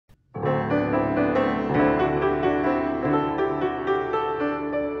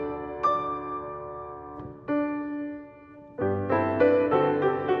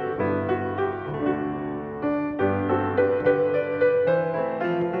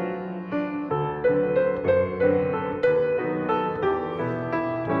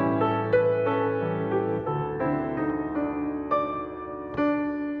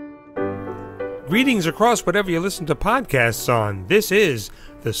Greetings across whatever you listen to podcasts on. This is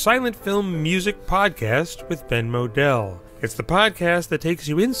the Silent Film Music Podcast with Ben Modell. It's the podcast that takes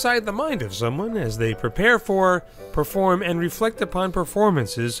you inside the mind of someone as they prepare for, perform, and reflect upon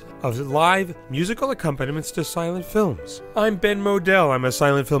performances of live musical accompaniments to silent films. I'm Ben Modell. I'm a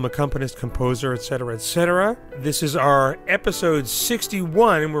silent film accompanist, composer, etc., etc. This is our episode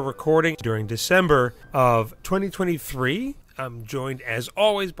 61, and we're recording during December of 2023. I'm joined, as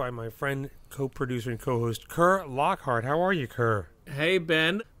always, by my friend, co-producer, and co-host, Kerr Lockhart. How are you, Kerr? Hey,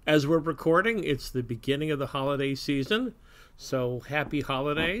 Ben. As we're recording, it's the beginning of the holiday season. So, happy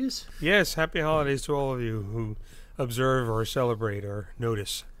holidays. Yes, happy holidays to all of you who observe or celebrate or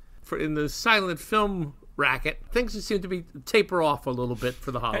notice. In the silent film racket, things seem to be taper off a little bit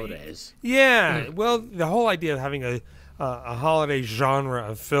for the holidays. Yeah, well, the whole idea of having a holiday genre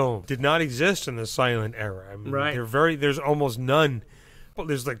of film did not exist in the silent era. I mean, right. There's almost none. Well,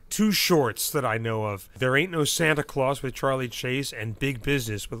 there's like two shorts that I know of. There Ain't No Santa Claus with Charlie Chase and Big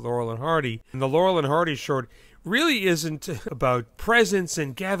Business with Laurel Hardy. And the Laurel and Hardy short really isn't about presents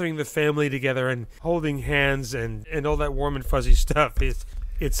and gathering the family together and holding hands and all that warm and fuzzy stuff.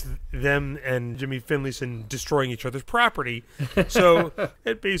 It's them and Jimmy Finlayson destroying each other's property. So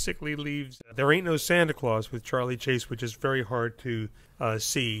it basically leaves There Ain't No Santa Claus with Charlie Chase, which is very hard to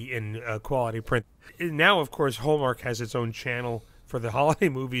see in quality print. Now, of course, Hallmark has its own channel for the holiday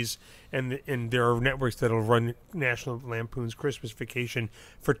movies, and there are networks that'll run National Lampoon's Christmas Vacation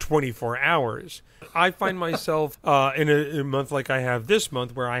for 24 hours. I find myself in a month like I have this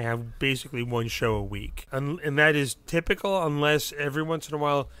month, where I have basically one show a week. And that is typical, unless every once in a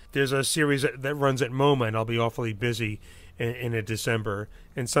while there's a series that runs at MoMA, and I'll be awfully busy in a December.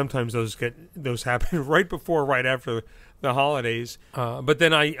 And sometimes those happen right before, right after the holidays, but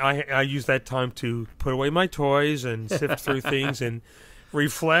then I use that time to put away my toys and sift through things and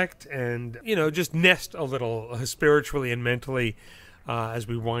reflect and just nest a little spiritually and mentally as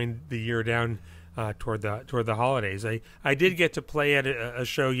we wind the year down toward the holidays. I did get to play at a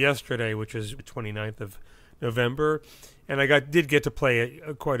show yesterday, which is the 29th of November. And I did get to play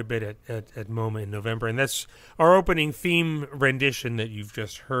quite a bit at MoMA in November. And that's our opening theme rendition that you've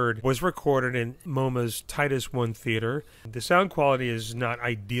just heard was recorded in MoMA's Titus One Theater. The sound quality is not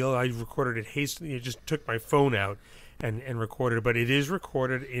ideal. I recorded it hastily. I just took my phone out and recorded it. But it is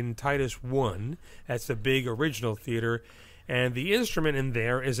recorded in Titus One. That's the big original theater. And the instrument in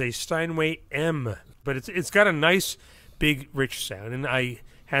there is a Steinway M. But it's got a nice, big, rich sound. And I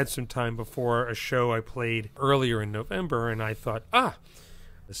had some time before a show I played earlier in November, and I thought,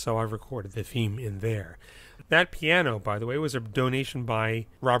 so I recorded the theme in there. That piano, by the way, was a donation by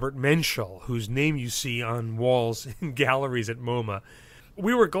Robert Menschel, whose name you see on walls in galleries at MoMA.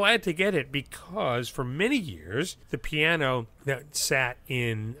 We were glad to get it because for many years, the piano that sat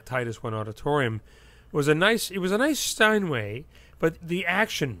in Titus One Auditorium was a nice Steinway, but the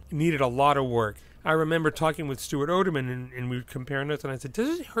action needed a lot of work. I remember talking with Stuart Oderman, and we would compare notes, and I said,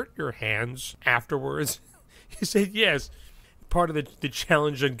 does it hurt your hands afterwards? He said, yes. Part of the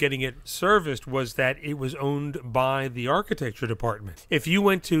challenge of getting it serviced was that it was owned by the architecture department. If you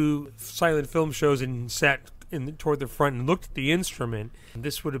went to silent film shows and sat toward the front and looked at the instrument,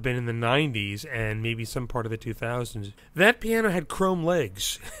 this would have been in the 90s and maybe some part of the 2000s. That piano had chrome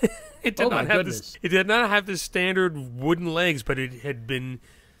legs. It did not have the standard wooden legs, but it had been...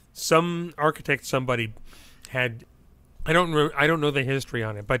 Some architect, somebody had, I don't know the history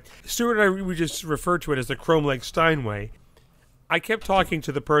on it, but Stuart and I, we just referred to it as the chrome leg Steinway. I kept talking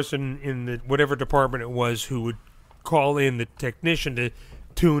to the person in whatever department it was who would call in the technician to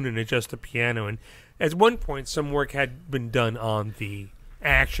tune and adjust the piano. And at one point, some work had been done on the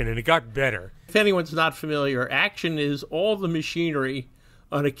action, and it got better. If anyone's not familiar, action is all the machinery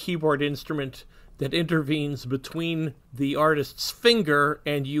on a keyboard instrument that intervenes between the artist's finger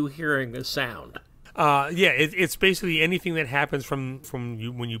and you hearing a sound. It's basically anything that happens from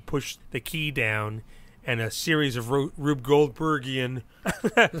you when you push the key down, and a series of Rube Goldbergian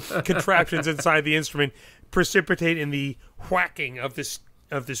contraptions inside the instrument precipitate in the whacking of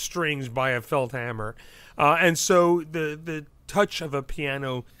the strings by a felt hammer. And so the touch of a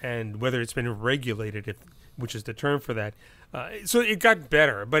piano, and whether it's been regulated, which is the term for that, so it got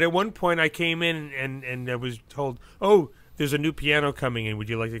better. But at one point I came in and I was told, there's a new piano coming in. Would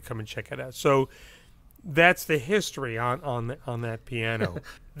you like to come and check it out? So that's the history on that piano.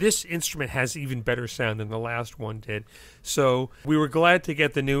 This instrument has even better sound than the last one did. So we were glad to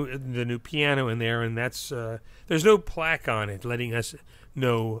get the new piano in there, and that's there's no plaque on it letting us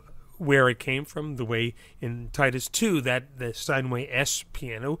know where it came from, the way in Titus II that the Steinway S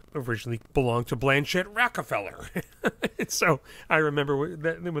piano originally belonged to Blanchett Rockefeller. So I remember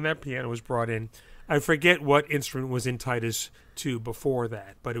when that piano was brought in. I forget what instrument was in Titus II before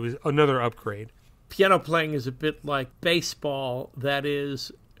that, but it was another upgrade. Piano playing is a bit like baseball. That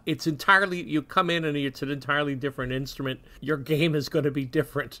is, it's entirely, you come in and it's an entirely different instrument. Your game is going to be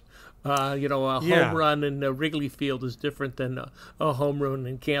different. A home run in Wrigley Field is different than a home run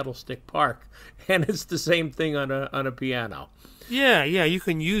in Candlestick Park. And it's the same thing on a piano. Yeah, you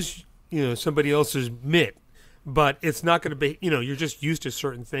can use, somebody else's mitt, but it's not going to be, you're just used to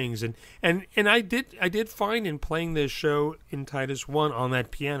certain things. And I did find in playing this show in Titus I on that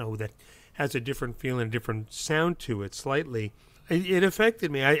piano that has a different feel and a different sound to it slightly. It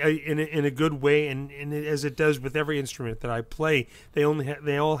affected me in a good way, and as it does with every instrument that I play, they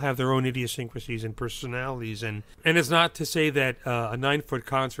all have their own idiosyncrasies and personalities, and it's not to say that a 9-foot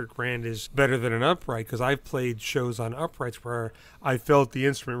concert grand is better than an upright, because I've played shows on uprights where I felt the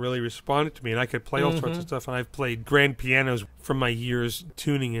instrument really responded to me, and I could play all sorts of stuff, and I've played grand pianos from my years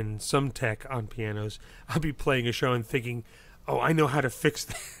tuning in some tech on pianos. I'll be playing a show and thinking, oh, I know how to fix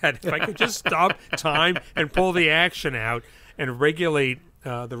that. If I could just stop time and pull the action out and regulate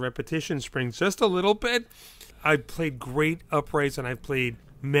the repetition springs just a little bit. I've played great uprights and I've played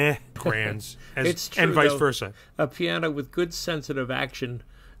meh grands, it's true, and vice versa. A piano with good sensitive action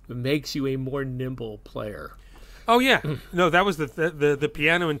makes you a more nimble player. Oh, yeah. No, that was the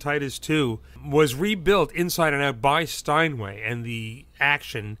piano in Titus II was rebuilt inside and out by Steinway, and the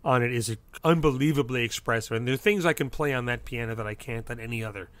action on it is unbelievably expressive. And there are things I can play on that piano that I can't on any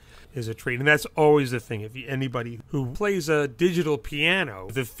other. Is a treat, and that's always the thing. If anybody who plays a digital piano,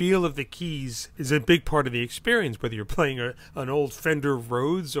 the feel of the keys is a big part of the experience, whether you're playing an old Fender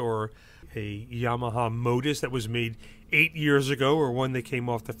Rhodes or a Yamaha Modus that was made 8 years ago, or one that came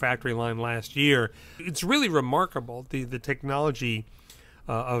off the factory line last year. It's really remarkable, the technology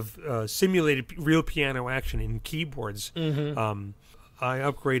of simulated real piano action in keyboards. I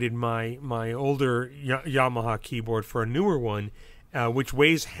upgraded my older Yamaha keyboard for a newer one, which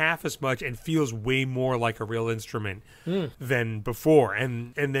weighs half as much and feels way more like a real instrument than before.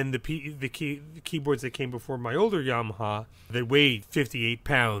 And then the keyboards that came before my older Yamaha, they weighed 58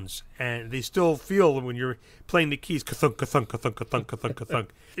 pounds, and they still feel when you're playing the keys, ka-thunk, ka-thunk, ka-thunk, ka-thunk, ka-thunk, ka-thunk.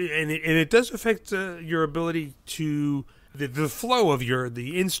 And it does affect your ability to the flow of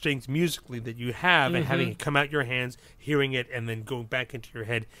the instinct musically that you have, and having it come out your hands, hearing it, and then going back into your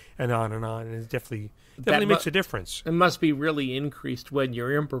head and on and on. And it definitely makes a difference. It must be really increased when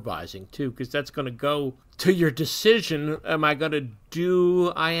you're improvising too, because that's going to go to your decision. Am I going to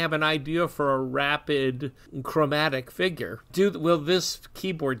do? I have an idea for a rapid chromatic figure. Will this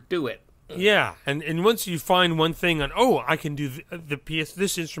keyboard do it? Yeah, and once you find one thing I can do the piece,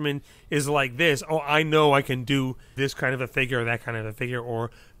 this instrument is like this, I know I can do this kind of a figure or that kind of a figure, or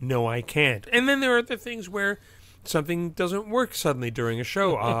no, I can't. And then there are the things where something doesn't work suddenly during a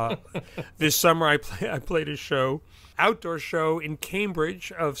show. This summer I played a outdoor show in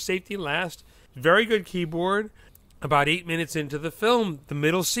Cambridge of Safety Last, very good keyboard. About 8 minutes into the film, the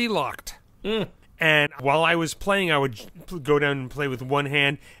middle C locked. And while I was playing, I would go down and play with one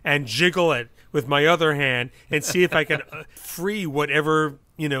hand and jiggle it with my other hand and see if I could free whatever,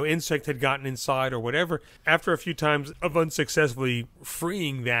 insect had gotten inside or whatever. After a few times of unsuccessfully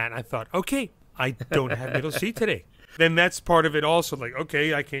freeing that, I thought, okay, I don't have middle C today. Then that's part of it also, like,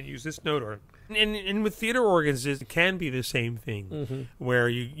 okay, I can't use this note. And with theater organs, it can be the same thing, where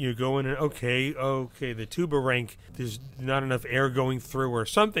you go in and, okay, the tuba rank, there's not enough air going through or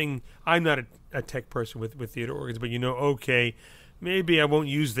something. I'm not a tech person with theater organs, but okay, maybe I won't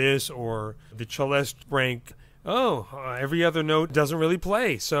use this, or the celeste rank, every other note doesn't really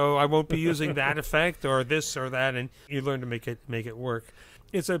play, so I won't be using that effect or this or that, and you learn to make it work.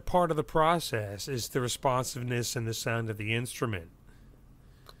 It's a part of the process, is the responsiveness and the sound of the instrument.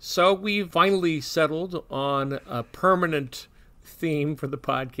 So we finally settled on a permanent theme for the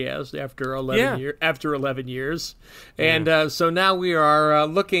podcast after 11 years. And so now we are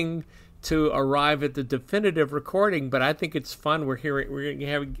looking to arrive at the definitive recording, but I think it's fun. We're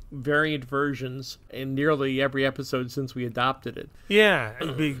having variant versions in nearly every episode since we adopted it. Yeah,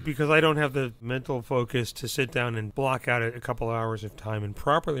 because I don't have the mental focus to sit down and block out a couple hours of time and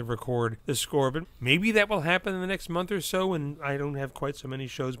properly record the score. But maybe that will happen in the next month or so when I don't have quite so many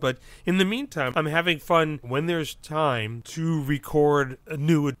shows. But in the meantime, I'm having fun when there's time to record a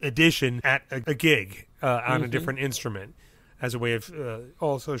new edition at a gig on a different instrument, as a way of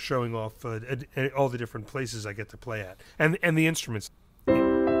also showing off all the different places I get to play at, and the instruments.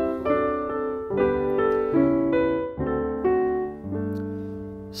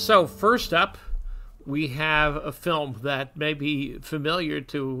 So first up, we have a film that may be familiar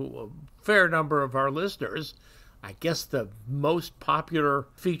to a fair number of our listeners. I guess the most popular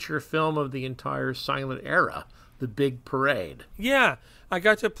feature film of the entire silent era, The Big Parade. Yeah, I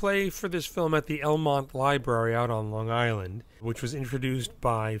got to play for this film at the Elmont Library out on Long Island, which was introduced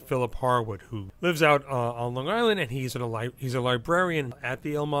by Philip Harwood, who lives out on Long Island, and he's a librarian at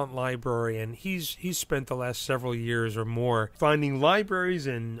the Elmont Library, and he's spent the last several years or more finding libraries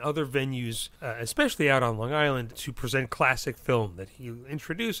and other venues, especially out on Long Island, to present classic film that he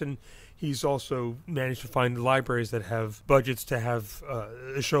introduced, and he's also managed to find libraries that have budgets to have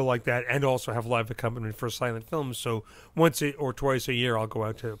a show like that and also have live accompaniment for silent films. So once or twice a year, I'll go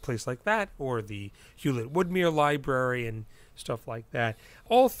out to a place like that or the Hewlett-Woodmere Library and stuff like that.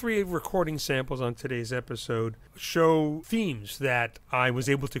 All three recording samples on today's episode show themes that I was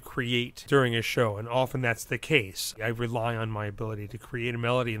able to create during a show, and often that's the case. I rely on my ability to create a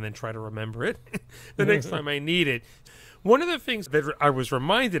melody and then try to remember it the next time I need it. One of the things that I was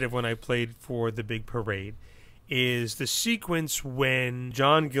reminded of when I played for The Big Parade is the sequence when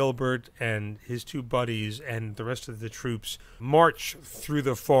John Gilbert and his two buddies and the rest of the troops march through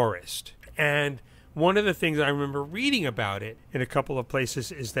the forest. And one of the things I remember reading about it in a couple of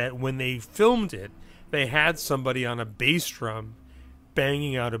places is that when they filmed it, they had somebody on a bass drum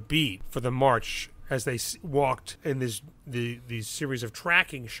banging out a beat for the march as they walked in these series of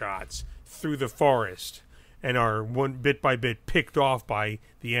tracking shots through the forest, and are one bit by bit picked off by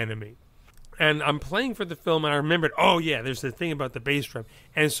the enemy. And I'm playing for the film, and I remembered, oh yeah, there's the thing about the bass drum.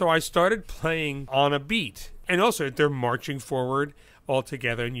 And so I started playing on a beat. And also, they're marching forward all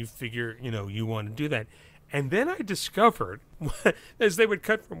together, and you figure, you want to do that. And then I discovered, as they would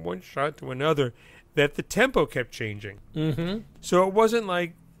cut from one shot to another, that the tempo kept changing. Mm-hmm. So it wasn't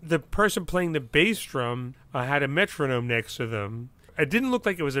like the person playing the bass drum had a metronome next to them. It didn't look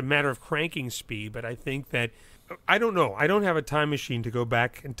like it was a matter of cranking speed, but I think that, I don't know, I don't have a time machine to go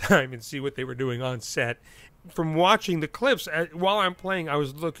back in time and see what they were doing on set. From watching the clips, while I'm playing, I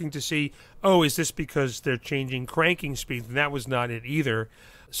was looking to see, is this because they're changing cranking speeds? And that was not it either.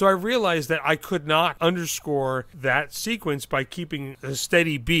 So I realized that I could not underscore that sequence by keeping a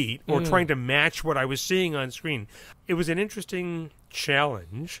steady beat or trying to match what I was seeing on screen. It was an interesting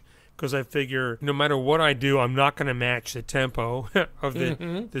challenge, because I figure no matter what I do, I'm not going to match the tempo of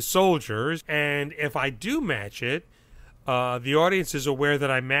the soldiers. And if I do match it, the audience is aware that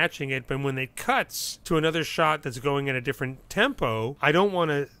I'm matching it. But when it cuts to another shot that's going at a different tempo, I don't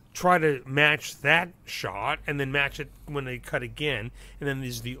want to try to match that shot and then match it when they cut again, and then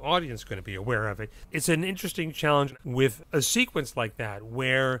is the audience going to be aware of it? It's an interesting challenge with a sequence like that,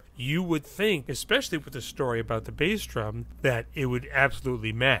 where you would think, especially with the story about the bass drum, that it would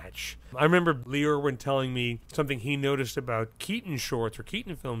absolutely match. I remember Lee Irwin telling me something he noticed about Keaton shorts or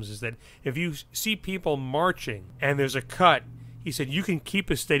Keaton films is that if you see people marching and there's a cut, he said you can keep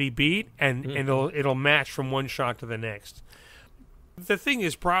a steady beat and it'll match from one shot to the next. The thing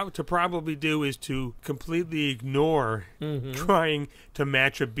is to probably do is to completely ignore trying to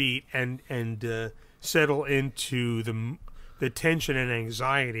match a beat and settle into the tension and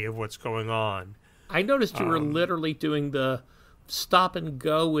anxiety of what's going on. I noticed you were literally doing the stop and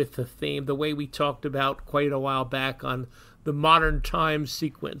go with the theme, the way we talked about quite a while back on the Modern Times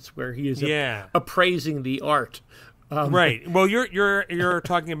sequence, where he is appraising the art. Right. Well, you're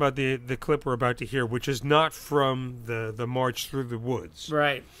talking about the clip we're about to hear, which is not from the march through the woods.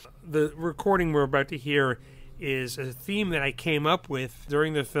 Right. The recording we're about to hear is a theme that I came up with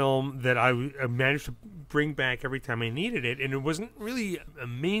during the film that I managed to bring back every time I needed it, and it wasn't really a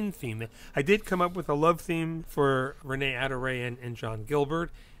main theme. I did come up with a love theme for Renee Adoré and John Gilbert,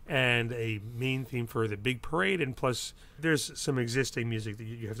 and a main theme for The Big Parade, and plus there's some existing music that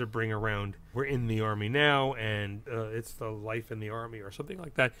you have to bring around. We're in the Army now, and it's the life in the Army or something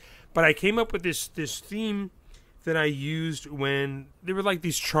like that. But I came up with this theme that I used when there were like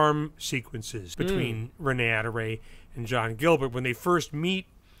these charm sequences between Renee Adoré and John Gilbert. When they first meet,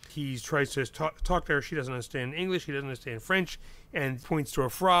 he tries to talk to her. She doesn't understand English. He doesn't understand French, and points to a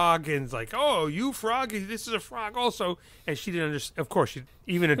frog and is like, "Oh, you frog? This is a frog also." And she didn't understand. Of course,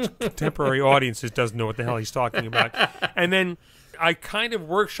 even in contemporary audiences doesn't know what the hell he's talking about. And then I kind of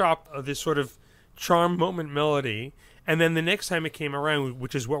workshopped this sort of charm moment melody. And then the next time it came around,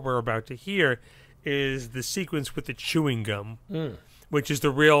 which is what we're about to hear, is the sequence with the chewing gum, which is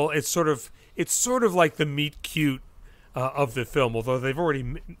the real. It's sort of like the meet cute of the film, although they've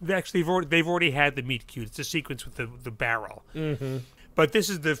already had the meet cute. It's a sequence with the barrel. But this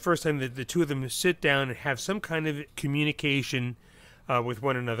is the first time that the two of them sit down and have some kind of communication with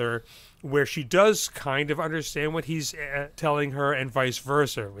one another, where she does kind of understand what he's telling her and vice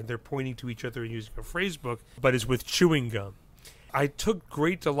versa, when they're pointing to each other and using a phrase book, but is with chewing gum. I took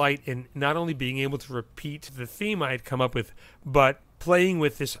great delight in not only being able to repeat the theme I had come up with, but playing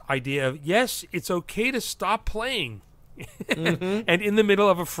with this idea of, yes, it's okay to stop playing and in the middle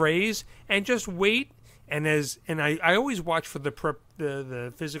of a phrase and just wait. And I always watch for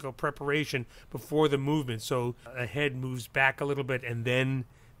the physical preparation before the movement. So a head moves back a little bit, and then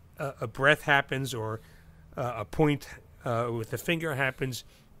a breath happens, or a point with the finger happens.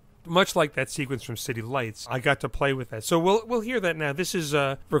 Much like that sequence from City Lights, I got to play with that. So we'll hear that now. This is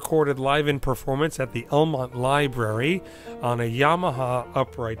recorded live in performance at the Elmont Library on a Yamaha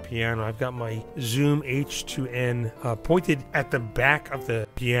upright piano. I've got my Zoom H2N pointed at the back of the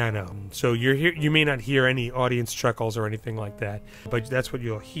piano. So you may not hear any audience chuckles or anything like that, but that's what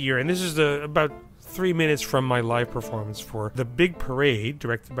you'll hear. And this is about 3 minutes from my live performance for The Big Parade,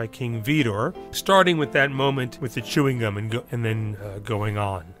 directed by King Vidor, starting with that moment with the chewing gum and then going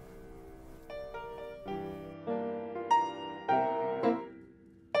on.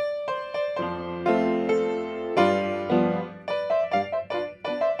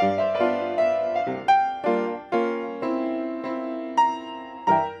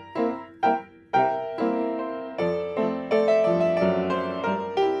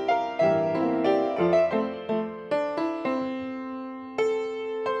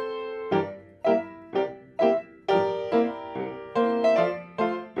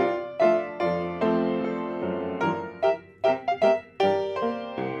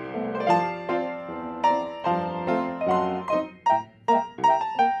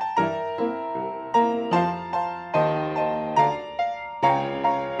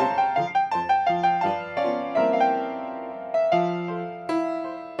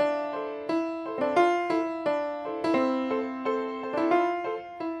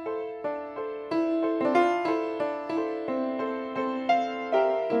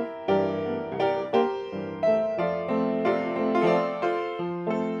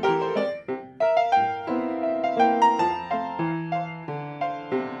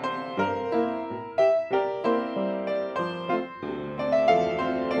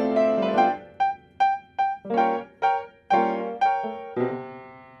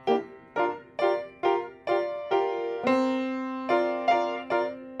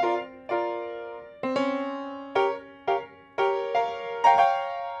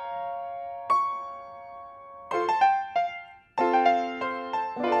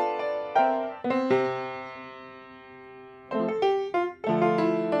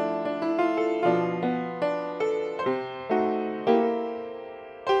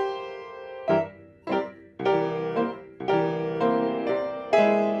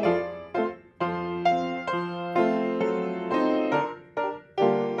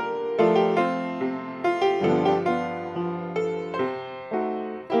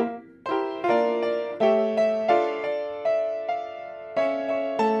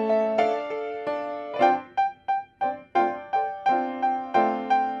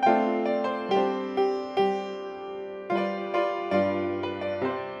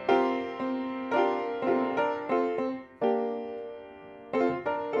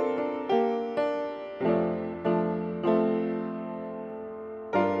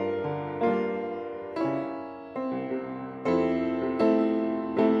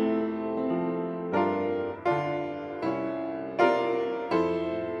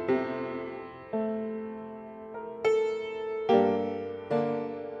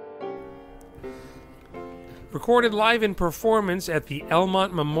 Recorded live in performance at the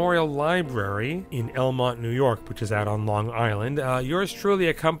Elmont Memorial Library in Elmont, New York, which is out on Long Island. Yours truly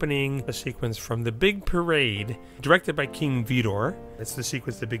accompanying a sequence from The Big Parade, directed by King Vidor. It's the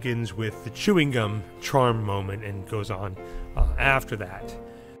sequence that begins with the chewing gum charm moment and goes on after that.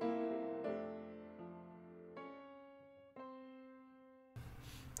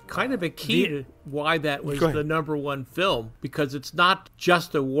 Kind of a key to why that was the #1 film, because it's not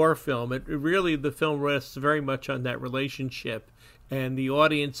just a war film. It really, the film rests very much on that relationship and the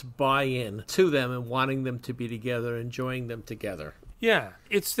audience buy-in to them and wanting them to be together, enjoying them together. Yeah,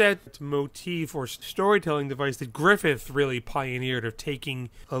 it's that motif or storytelling device that Griffith really pioneered, of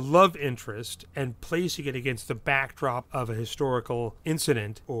taking a love interest and placing it against the backdrop of a historical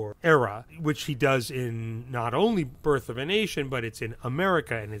incident or era, which he does in not only Birth of a Nation, but it's in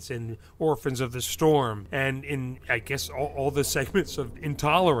America, and it's in Orphans of the Storm, and in, I guess, all the segments of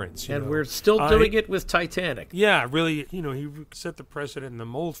Intolerance. And we're still doing it with Titanic. Yeah, really, he set the precedent and the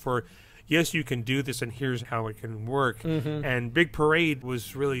mold for, yes, you can do this, and here's how it can work. And Big Parade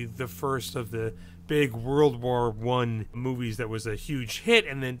was really the first of the big World War I movies that was a huge hit,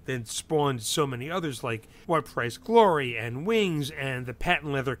 and then spawned so many others like What Price Glory and Wings and The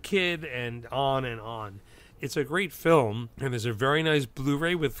Patent Leather Kid and on and on. It's a great film, and there's a very nice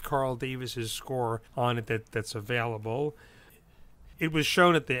Blu-ray with Carl Davis's score on it that's available. It was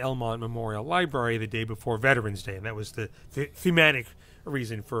shown at the Elmont Memorial Library the day before Veterans Day, and that was the thematic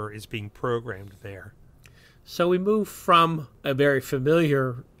reason for its being programmed there. So we move from a very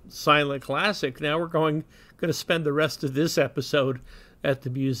familiar silent classic. Now we're going to spend the rest of this episode at the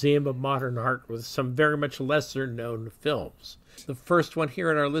Museum of Modern Art with some very much lesser known films. The first one here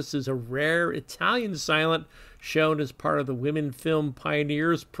on our list is a rare Italian silent shown as part of the Women Film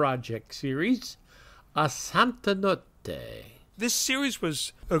Pioneers Project series, A Santanotte. This series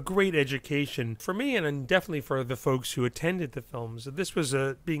was a great education for me and definitely for the folks who attended the films. This was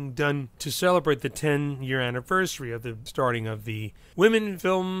being done to celebrate the 10-year anniversary of the starting of the Women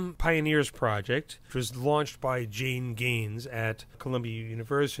Film Pioneers Project, which was launched by Jane Gaines at Columbia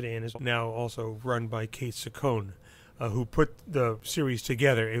University and is now also run by Kate Saccone, who put the series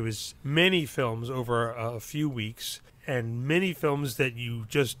together. It was many films over a few weeks, and many films that you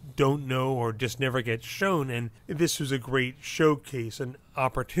just don't know or just never get shown. And this was a great showcase, an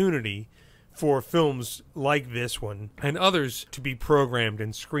opportunity for films like this one and others to be programmed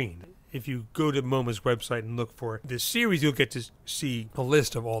and screened. If you go to MoMA's website and look for this series, you'll get to see a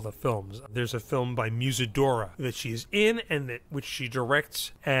list of all the films. There's a film by Musadora that she's in and which she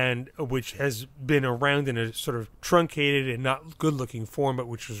directs and which has been around in a sort of truncated and not good-looking form, but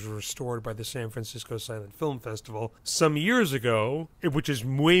which was restored by the San Francisco Silent Film Festival some years ago, which is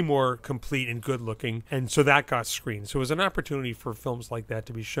way more complete and good-looking, and so that got screened. So it was an opportunity for films like that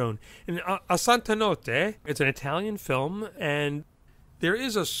to be shown. And A Santanotte, it's an Italian film, and there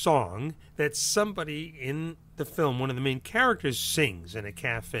is a song that somebody in the film, one of the main characters, sings in a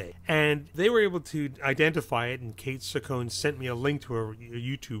cafe. And they were able to identify it, and Kate Saccone sent me a link to a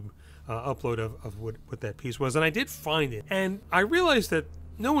YouTube upload of what that piece was. And I did find it. And I realized that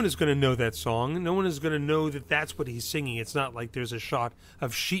no one is going to know that song. No one is going to know that that's what he's singing. It's not like there's a shot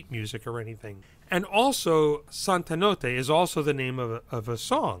of sheet music or anything. And also, Santanotte is also the name of a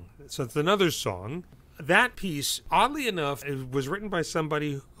song. So it's another song. That piece, oddly enough, it was written by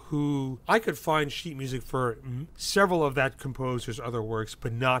somebody who I could find sheet music for several of that composer's other works,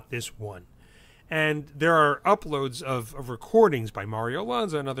 but not this one. And there are uploads of recordings by Mario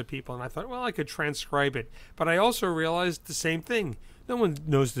Lanza and other people, and I thought, well, I could transcribe it. But I also realized the same thing. No one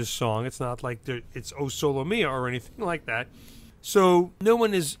knows this song. It's not like it's O Solo Mia or anything like that. So no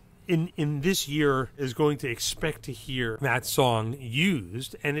one is in this year is going to expect to hear that song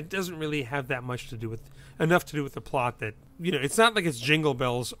used, and it doesn't really have that much to do with the plot that, it's not like it's Jingle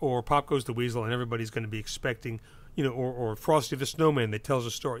Bells or Pop Goes the Weasel and everybody's going to be expecting, or Frosty the Snowman that tells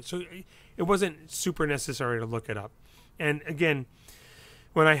a story. So it wasn't super necessary to look it up. And again,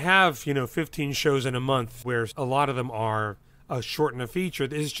 when I have, 15 shows in a month where a lot of them are a short and a feature,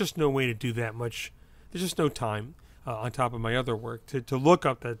 there's just no way to do that much. There's just no time on top of my other work to look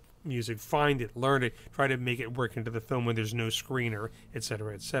up that music, find it, learn it, try to make it work into the film when there's no screener,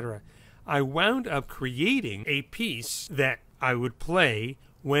 etc., etc. I wound up creating a piece that I would play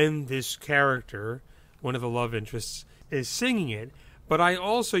when this character, one of the love interests, is singing it, but I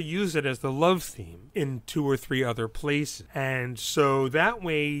also use it as the love theme in 2 or 3 other places. And so that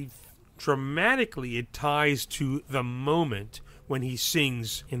way, dramatically, it ties to the moment when he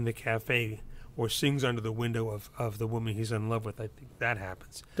sings in the cafe or sings under the window of the woman he's in love with. I think that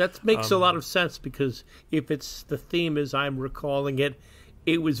happens. That makes a lot of sense, because if it's the theme as I'm recalling it,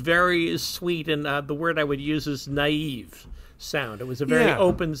 it was very sweet, and the word I would use is naive sound. It was a very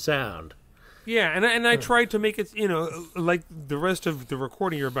open sound. Yeah, and I tried to make it, like the rest of the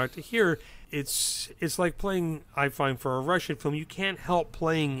recording you're about to hear, it's like playing, I find, for a Russian film, you can't help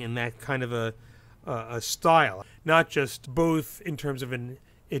playing in that kind of a style, not just both in terms of an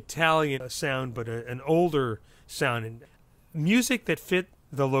Italian sound, but an older sound. And music that fit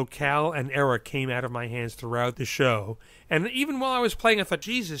the locale and era came out of my hands throughout the show. And even while I was playing, I thought,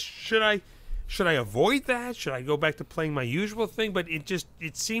 Jesus, should I avoid that? Should I go back to playing my usual thing? But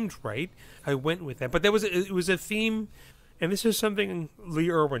it seemed right. I went with that. But it was a theme, and this is something Lee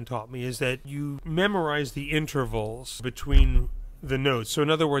Irwin taught me, is that you memorize the intervals between the notes. So in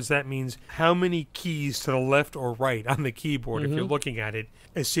other words, that means how many keys to the left or right on the keyboard, if you're looking at it,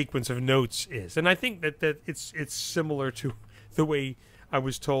 a sequence of notes is. And I think that it's similar to the way I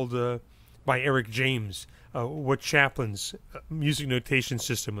was told by Eric James what Chaplin's music notation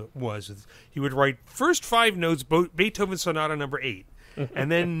system was. He would write first 5 notes, Beethoven Sonata number 8,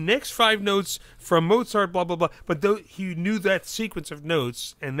 And then next 5 notes from Mozart, blah, blah, blah. But he knew that sequence of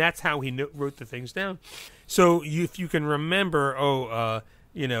notes, and that's how he wrote the things down. So if you can remember,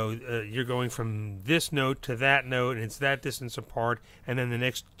 you're going from this note to that note, and it's that distance apart, and then the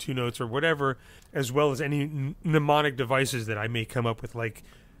next 2 notes or whatever, as well as any mnemonic devices that I may come up with, like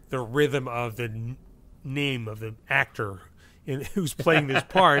the rhythm of the name of the actor who's playing this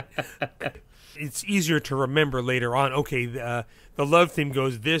part. It's easier to remember later on. Okay, the love theme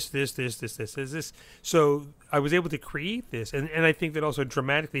goes this. So I was able to create this, and I think that also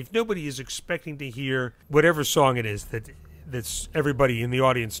dramatically, if nobody is expecting to hear whatever song it is that's everybody in the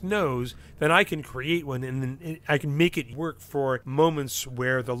audience knows, then I can create one, and then I can make it work for moments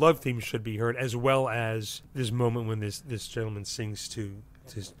where the love theme should be heard, as well as this moment when this gentleman sings to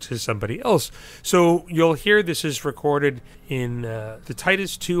somebody else. So you'll hear this is recorded in the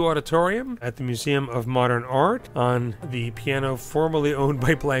Titus II Auditorium at the Museum of Modern Art on the piano formerly owned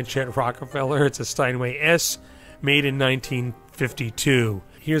by Blanchett Rockefeller. It's a Steinway S, made in 1952.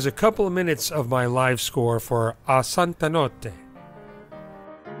 Here's a couple of minutes of my live score for A Santanotte.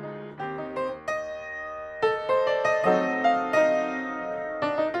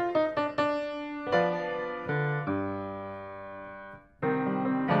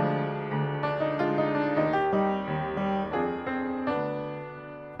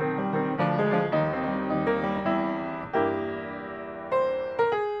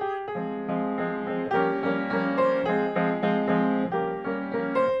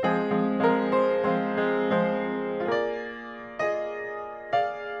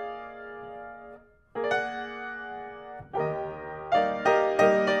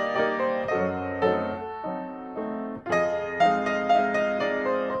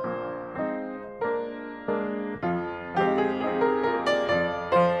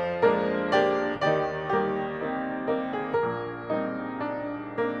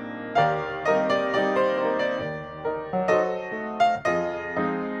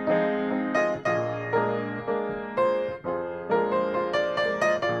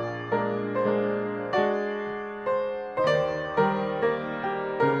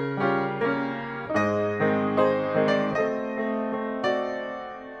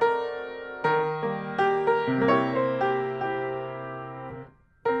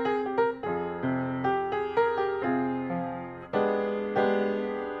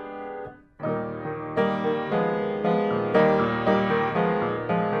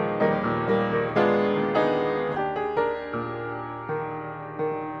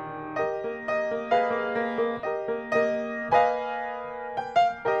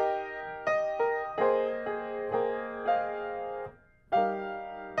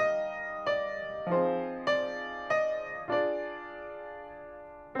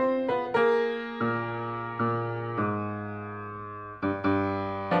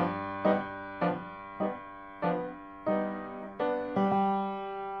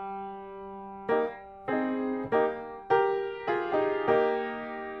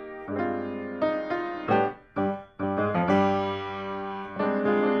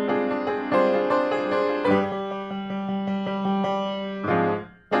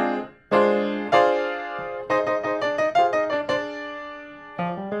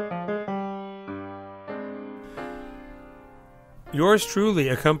 Yours truly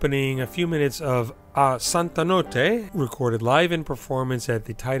accompanying a few minutes of A Santanotte, recorded live in performance at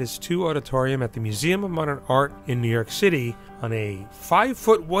the Titus II Auditorium at the Museum of Modern Art in New York City on a 5'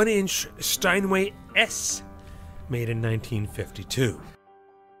 1" Steinway S, made in 1952.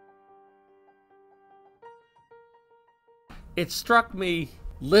 It struck me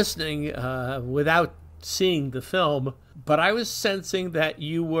listening without seeing the film, but I was sensing that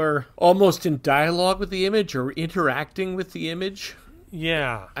you were almost in dialogue with the image or interacting with the image.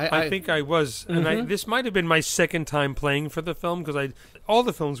 Yeah, I think I was. And this might have been my second time playing for the film, because all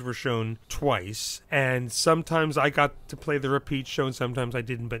the films were shown twice, and sometimes I got to play the repeat show and sometimes I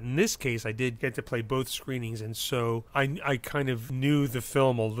didn't. But in this case, I did get to play both screenings, and so I kind of knew the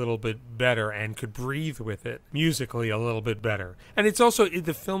film a little bit better and could breathe with it musically a little bit better. And it's also,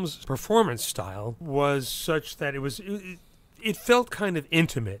 the film's performance style was such that it felt kind of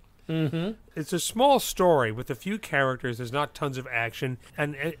intimate. Mm-hmm. It's a small story with a few characters. There's not tons of action,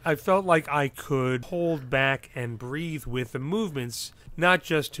 and I felt like I could hold back and breathe with the movements, not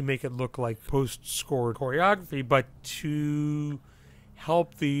just to make it look like post-scored choreography, but to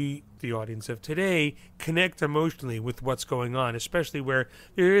help the audience of today connect emotionally with what's going on, especially where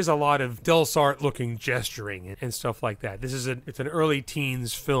there is a lot of Delsart-looking gesturing and stuff like that. It's an early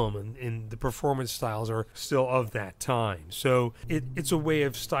teens film, and the performance styles are still of that time. So it's a way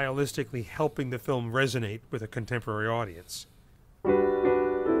of stylistically helping the film resonate with a contemporary audience.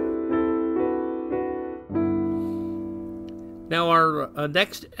 Now, our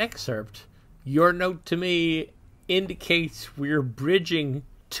next excerpt, your note to me indicates we're bridging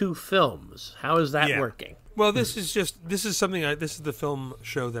two films. How is that working? Well, this is the film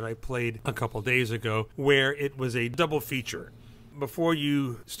show that I played a couple days ago, where it was a double feature. Before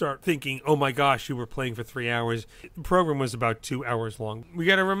you start thinking, oh my gosh, you were playing for 3 hours, the program was about 2 hours long. We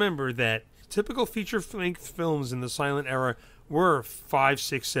got to remember that typical feature-length films in the silent era were 5,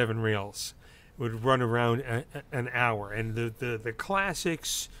 6, 7 reels. Would run around an hour, and the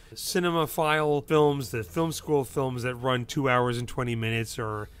classics, cinemaphile films, the film school films that run 2 hours and 20 minutes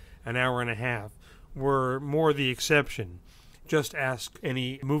or an hour and a half were more the exception. Just ask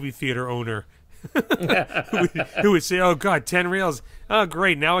any movie theater owner who would say, oh God, 10 reels, oh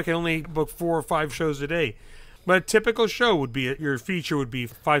great, now I can only book 4 or 5 shows a day. But a typical show would be, your feature would be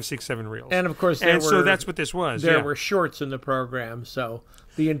 5, 6, 7 reels. And of course, so that's what this was. There were shorts in the program, so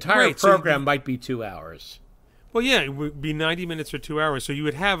the entire program might be 2 hours. Well, yeah, it would be 90 minutes or 2 hours. So you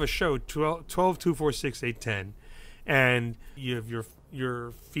would have a show 12, 2, 4, 6, 8, 10, and you have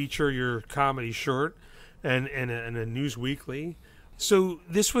your feature, your comedy short, and a news weekly. So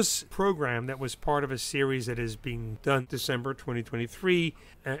this was a program that was part of a series that is being done December 2023,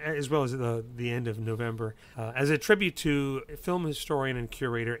 as well as the end of November, as a tribute to film historian and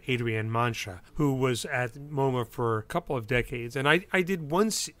curator Adrienne Mancha, who was at MoMA for a couple of decades. And I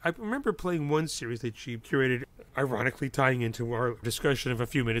remember playing one series that she curated, ironically tying into our discussion of a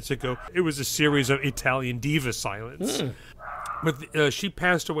few minutes ago. It was a series of Italian diva silence. But she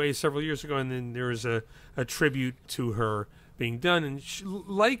passed away several years ago, and then there was a tribute to her being done, and she,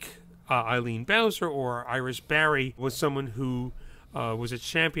 like Eileen Bowser or Iris Barry, was someone who was a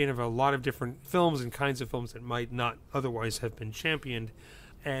champion of a lot of different films and kinds of films that might not otherwise have been championed.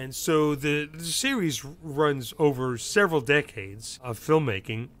 And so the series runs over several decades of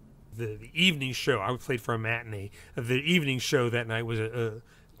filmmaking. The evening show, I played for a matinee. The evening show that night was a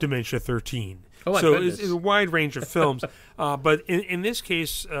Dementia 13. Oh, so it's a wide range of films. But in this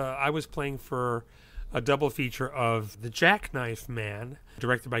case, I was playing for a double feature of The Jackknife Man,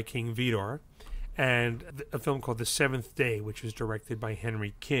 directed by King Vidor, and a film called The Seventh Day, which was directed by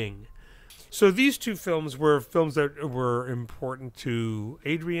Henry King. So these two films were films that were important to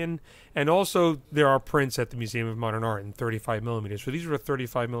Adrienne, and also there are prints at the Museum of Modern Art in 35 millimeters. So these were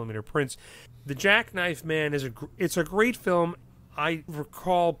 35 millimeter prints. The Jackknife Man it's a great film. I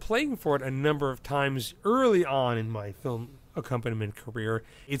recall playing for it a number of times early on in my film accompaniment career.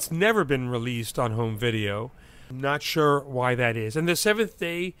 It's never been released on home video. I'm not sure why that is. And The Seventh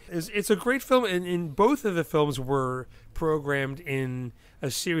Day it's a great film, and both of the films were programmed in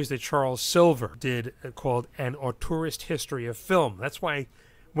a series that Charles Silver did called An Auteurist History of Film. That's why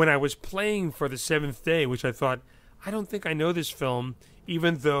when I was playing for The Seventh Day, which I thought, I don't think I know this film,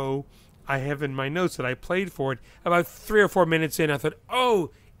 even though I have in my notes that I played for it, about 3 or 4 minutes in, I thought,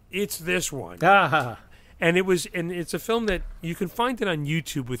 oh, it's this one. And it's a film that you can find it on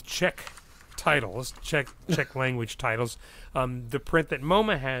YouTube with Czech titles, Czech language titles. The print that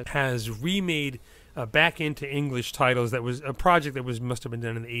MoMA has remade back into English titles. That was a project that must have been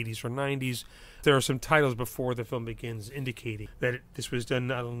done in the 80s or 90s. There are some titles before the film begins indicating that this was done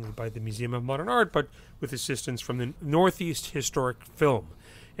not only by the Museum of Modern Art, but with assistance from the Northeast Historic Film.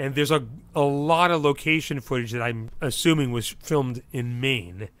 And there's a lot of location footage that I'm assuming was filmed in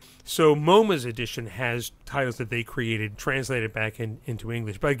Maine. So MoMA's edition has titles that they created, translated back into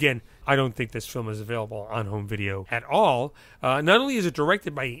English. But again, I don't think this film is available on home video at all. Not only is it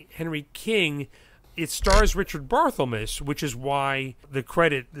directed by Henry King, it stars Richard Barthelmess, which is why the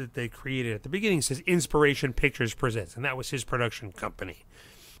credit that they created at the beginning says Inspiration Pictures Presents, and that was his production company.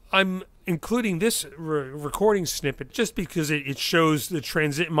 I'm including this recording snippet just because it shows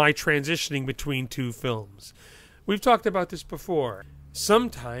my transitioning between two films. We've talked about this before.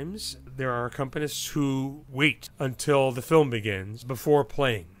 Sometimes there are accompanists who wait until the film begins before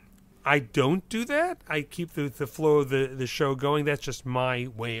playing. I don't do that. I keep the flow of the show going. That's just my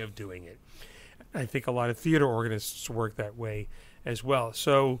way of doing it. I think a lot of theater organists work that way as well.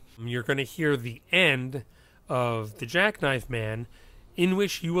 So you're going to hear the end of The Jackknife Man, in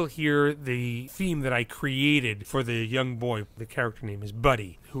which you will hear the theme that I created for the young boy. The character name is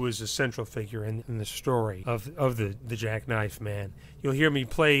Buddy, who is a central figure in the story of the Jackknife Man. You'll hear me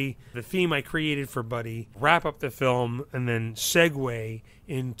play the theme I created for Buddy, wrap up the film, and then segue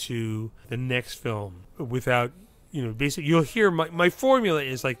into the next film without, basically, you'll hear my formula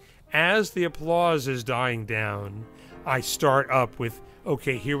is like, as the applause is dying down, I start up with,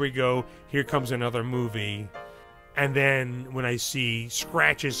 okay, here we go, here comes another movie. And then when I see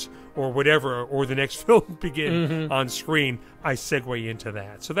scratches or whatever, or the next film begin on screen, I segue into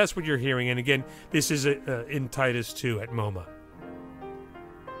that. So that's what you're hearing. And again, this is in Titus 2 at MoMA.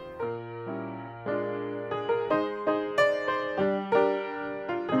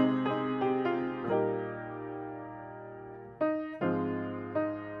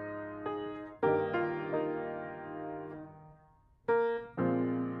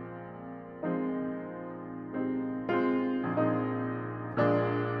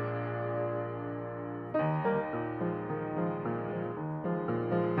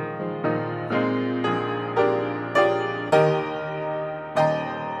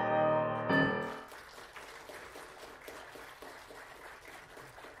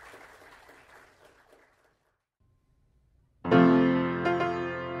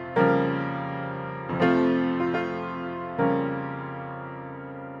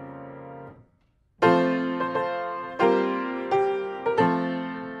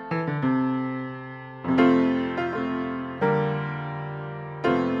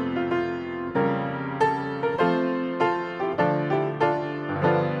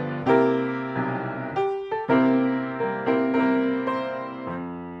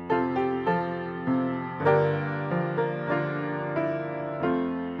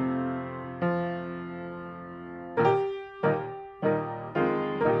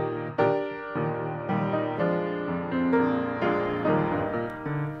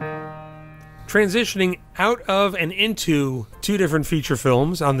 Transitioning out of and into two different feature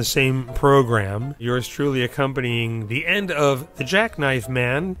films on the same program, yours truly accompanying the end of The Jackknife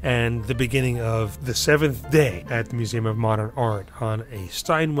Man and the beginning of The Seventh Day at the Museum of Modern Art on a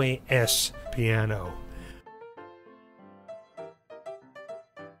Steinway S piano.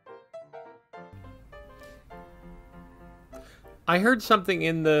 I heard something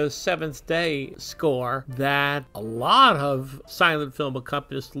in the Seventh Day score that a lot of silent film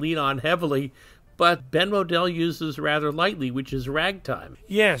accompanists lean on heavily, but Ben Modell uses rather lightly, which is ragtime.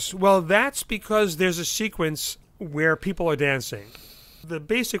 Yes, well, that's because there's a sequence where people are dancing. The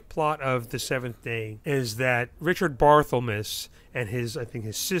basic plot of The Seventh Day is that Richard Barthelmess and his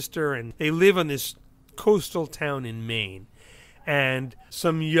sister, and they live on this coastal town in Maine. And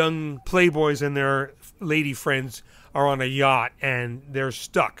some young playboys and their lady friends are on a yacht, and they're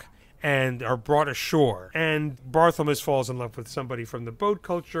stuck and are brought ashore. And Barthelmess falls in love with somebody from the boat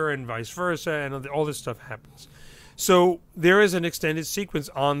culture and vice versa, and all this stuff happens. So there is an extended sequence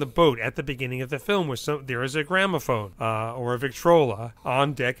on the boat at the beginning of the film where there is a gramophone or a Victrola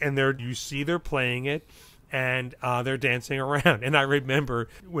on deck, and you see they're playing it, and they're dancing around. And I remember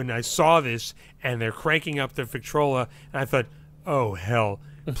when I saw this, and they're cranking up the Victrola, and I thought, oh, hell.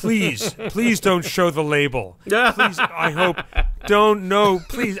 Please don't show the label. Please, I hope. Don't know.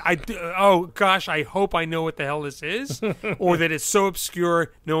 Please, oh gosh, I hope I know what the hell this is, or that it's so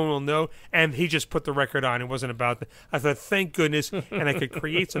obscure no one will know. And he just put the record on. It wasn't about that. I thought, thank goodness, and I could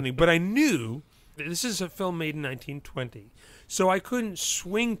create something. But I knew that this is a film made in 1920, so I couldn't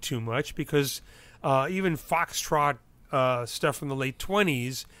swing too much because even foxtrot stuff from the late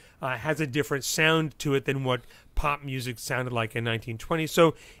 20s has a different sound to it than what pop music sounded like in 1920.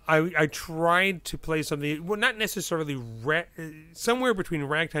 So I tried to play something, well, not necessarily somewhere between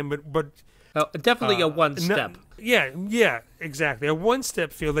ragtime, but definitely a one-step. Yeah, exactly. A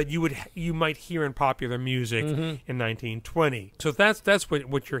one-step feel that you might hear in popular music in 1920. So that's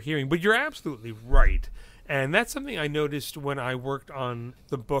what you're hearing. But you're absolutely right. And that's something I noticed when I worked on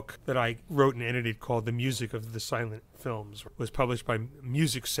the book that I wrote and edited called The Music of the Silent Films. It was published by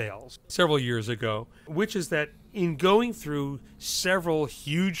Music Sales several years ago, which is that in going through several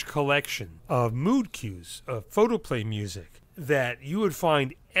huge collection of mood cues, of photoplay music, that you would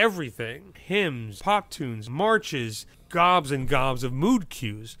find everything, hymns, pop tunes, marches, gobs and gobs of mood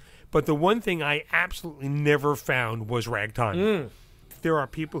cues. But the one thing I absolutely never found was ragtime. There are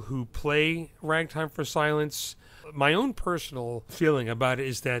people who play ragtime for silence. My own personal feeling about it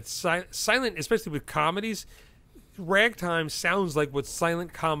is that silent, especially with comedies, ragtime sounds like what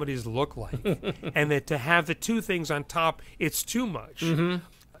silent comedies look like. And that to have the two things on top, it's too much. And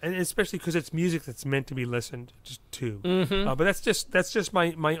especially because it's music that's meant to be listened to. But that's just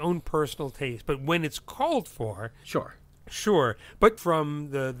my own personal taste. But when it's called for... Sure. But from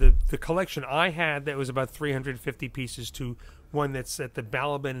the collection I had, that was about 350 pieces, to one that's at the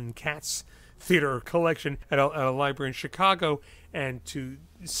Balaban and Katz Theater collection at a library in Chicago, and to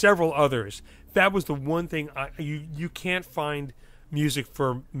several others. That was the one thing you can't find music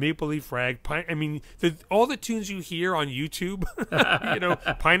for Maple Leaf Rag. I mean, all the tunes you hear on YouTube,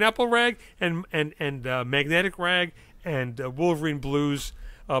 Pineapple Rag and Magnetic Rag and Wolverine Blues.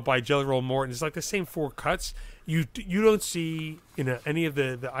 by Jelly Roll Morton. It's like the same 4 cuts. You don't see any of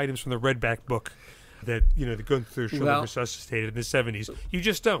the items from the Redback book that that go through Schubert resuscitated in the 70s. You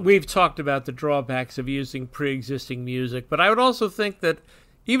just don't. We've talked about the drawbacks of using pre-existing music, but I would also think that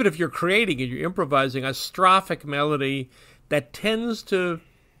even if you're creating and you're improvising a strophic melody that tends to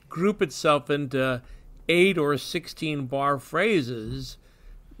group itself into 8 or 16 bar phrases,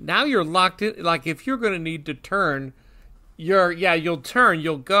 now you're locked in. Like if you're going to need to turn, you'll turn,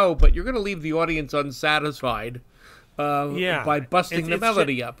 you'll go, but you're going to leave the audience unsatisfied by busting the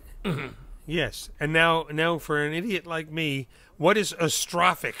melody up. Yes, and now for an idiot like me, what is a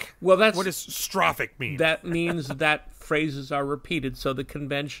strophic? Well, what does strophic mean? That means that phrases are repeated. So the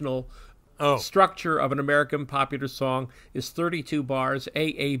conventional structure of an American popular song is 32 bars,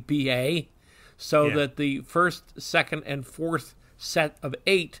 AABA, so that the first, second, and fourth set of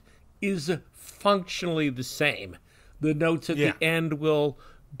 8 is functionally the same. The notes at the end will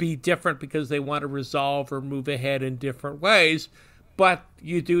be different because they want to resolve or move ahead in different ways. But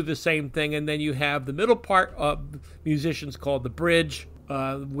you do the same thing, and then you have the middle part of musicians called the bridge,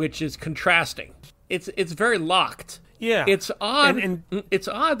 which is contrasting. It's very locked. Yeah, it's odd. And it's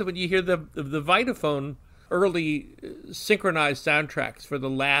odd that when you hear the Vitaphone early synchronized soundtracks for the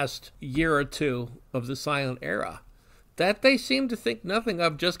last year or two of the silent era, that they seem to think nothing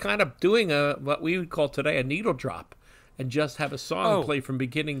of just kind of doing what we would call today a needle drop, and just have a song play from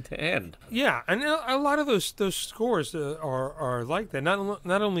beginning to end. Yeah, and a lot of those scores are like that.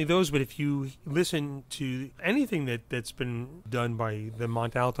 Not only those, but if you listen to anything that's been done by the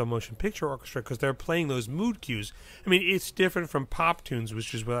Montalto Motion Picture Orchestra, because they're playing those mood cues. I mean, it's different from pop tunes,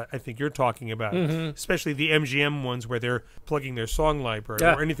 which is what I think you're talking about, especially the MGM ones where they're plugging their song library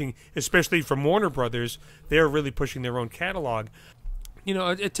or anything, especially from Warner Brothers. They're really pushing their own catalog.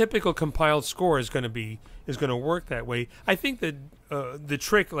 A typical compiled score is going to work that way. I think that the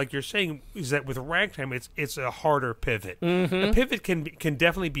trick, like you're saying, is that with ragtime, it's a harder pivot. A pivot can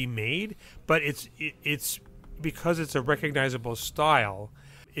definitely be made, but it's because it's a recognizable style.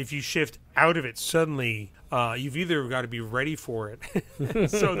 If you shift out of it suddenly, you've either got to be ready for it,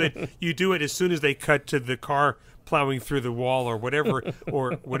 so that you do it as soon as they cut to the car plowing through the wall or whatever.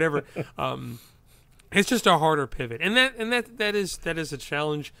 It's just a harder pivot, and that is a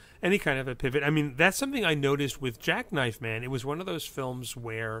challenge. Any kind of a pivot. I mean, that's something I noticed with Jackknife Man. It was one of those films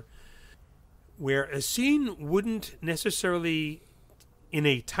where a scene wouldn't necessarily, in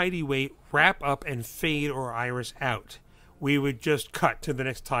a tidy way, wrap up and fade or iris out. We would just cut to the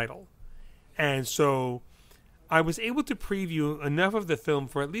next title, and so I was able to preview enough of the film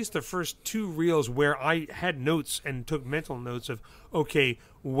for at least the first 2 reels where I had notes and took mental notes of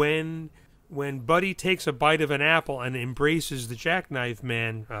when Buddy takes a bite of an apple and embraces the Jackknife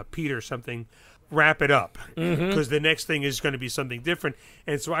Man, Pete or something, wrap it up, because the next thing is going to be something different.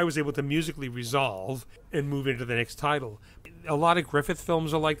 And so I was able to musically resolve and move into the next title. A lot of Griffith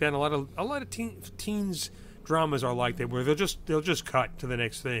films are like that. And a lot of teens dramas are like that, where they'll just cut to the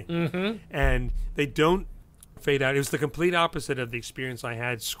next thing, and they don't fade out. It was the complete opposite of the experience I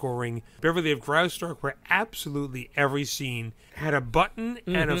had scoring Beverly of Graustark, where absolutely every scene had a button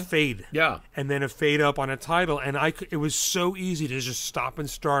and a fade, and then a fade up on a title, and it was so easy to just stop and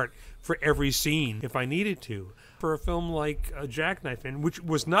start for every scene if I needed to. For a film like Jackknife Man, which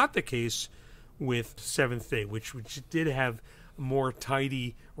was not the case with Seventh Day, which did have more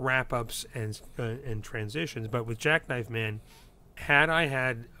tidy wrap-ups and transitions, but with Jackknife Man, had I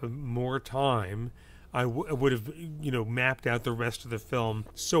had more time, I would have, mapped out the rest of the film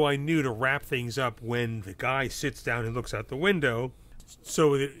so I knew to wrap things up when the guy sits down and looks out the window,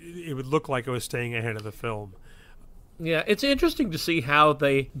 so it would look like I was staying ahead of the film. Yeah, it's interesting to see how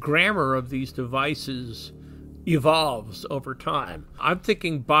the grammar of these devices evolves over time. I'm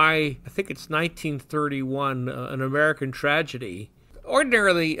thinking I think it's 1931, An American Tragedy.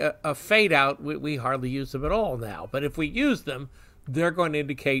 Ordinarily, a fade-out, we hardly use them at all now, but if we use them, they're going to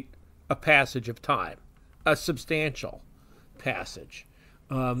indicate a passage of time, a substantial passage,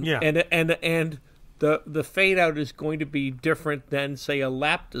 and the fade out is going to be different than, say, a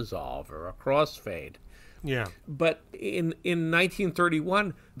lap dissolve or a crossfade. Yeah. But in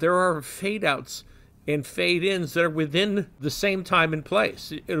 1931, there are fade outs and fade ins that are within the same time and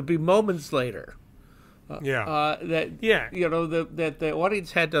place. It'll be moments later. That the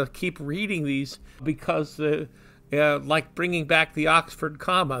audience had to keep reading these because like bringing back the Oxford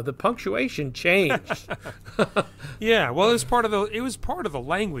comma, the punctuation changed. Yeah, well, it was part of the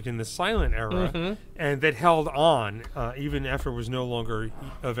language in the silent era, and that held on even after it was no longer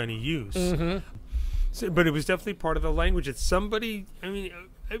of any use. So, but it was definitely part of the language. It's somebody. I mean,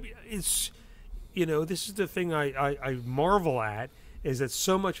 it's this is the thing I marvel at is that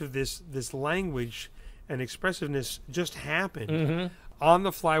so much of this language and expressiveness just happened on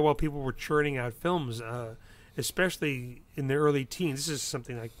the fly while people were churning out films, especially in the early teens. This is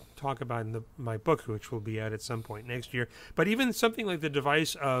something I talk about in my book, which will be out at some point next year. But even something like the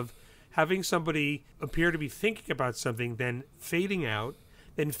device of having somebody appear to be thinking about something, then fading out,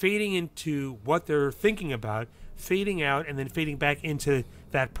 then fading into what they're thinking about, fading out, and then fading back into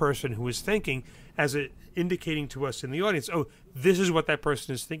that person who is thinking, as indicating to us in the audience, oh, this is what that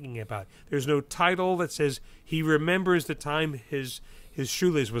person is thinking about. There's no title that says he remembers the time his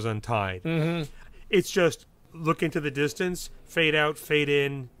shoelace was untied. It's just look into the distance, fade out, fade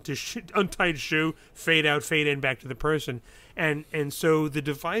in to untied shoe, fade out, fade in back to the person. And so the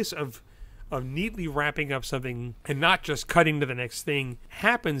device of neatly wrapping up something and not just cutting to the next thing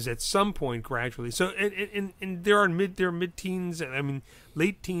happens at some point gradually. So and there are mid-teens, I mean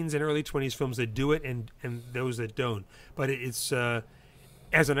late teens and early 20s films that do it and those that don't. But it's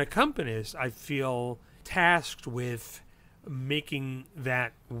as an accompanist, I feel tasked with making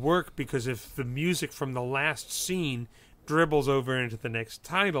that work, because if the music from the last scene dribbles over into the next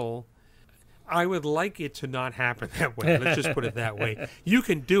title, I would like it to not happen that way. Let's just put it that way. You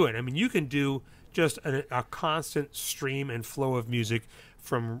can do it. I mean, you can do just a constant stream and flow of music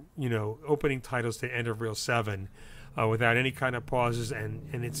from, opening titles to end of reel 7 without any kind of pauses,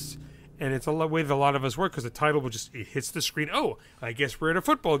 and it's a way that a lot of us work, because the title it hits the screen. Oh, I guess we're at a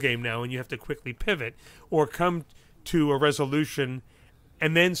football game now, and you have to quickly pivot or come to a resolution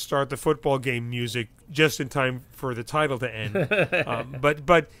and then start the football game music just in time for the title to end.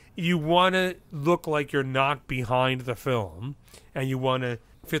 But you want to look like you're not behind the film, and you want to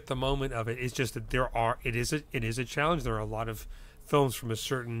fit the moment of it. It's just that it is a challenge. There are a lot of films from a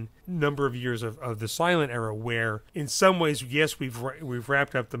certain number of years of the silent era where, in some ways, yes, we've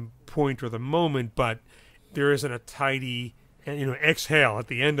wrapped up the point or the moment, but there isn't a tidy exhale at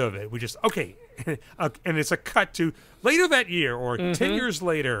the end of it. We just and it's a cut to later that year, or 10 years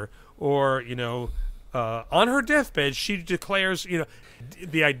later, or on her deathbed, she declares.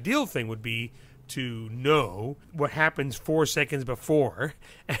 The ideal thing would be to know what happens 4 seconds before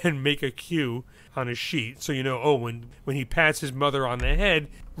and make a cue on a sheet, so when he pats his mother on the head,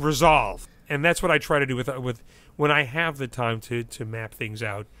 resolve. And that's what I try to do with when I have the time to map things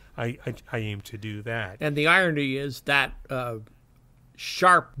out. I aim to do that. And the irony is that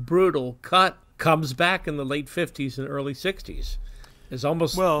sharp, brutal cut comes back in the late 50s and early 60s. It's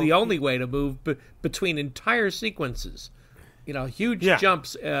almost the only way to move between entire sequences. Huge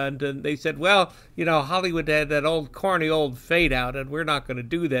jumps. And they said, Hollywood had that corny old fade out, and we're not going to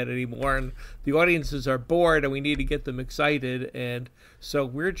do that anymore. And the audiences are bored, and we need to get them excited. And so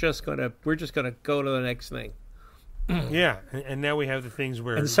we're just going to go to the next thing. Yeah, and now we have the things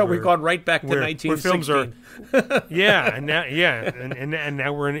where... And so we've gone right back to 1916. Where films are... and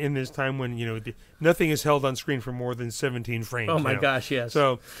now we're in this time when, nothing is held on screen for more than 17 frames. Oh, my gosh, yes.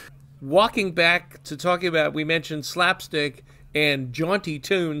 So, walking back to talking about, we mentioned slapstick and jaunty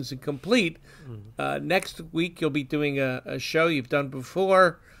tunes and complete. Next week, you'll be doing a show you've done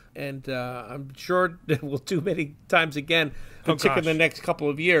before, and I'm sure we'll do many times again, particularly in the next couple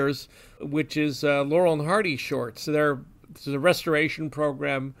of years, which is Laurel Hardy shorts. There's a restoration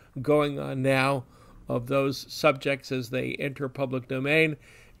program going on now of those subjects as they enter public domain,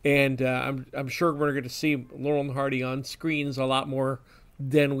 and I'm sure we're going to see Laurel Hardy on screens a lot more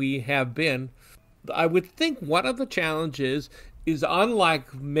than we have been. I would think one of the challenges is,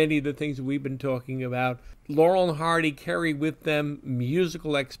 unlike many of the things we've been talking about, Laurel and Hardy carry with them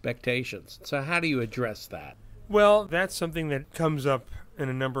musical expectations. So how do you address that? Well, that's something that comes up in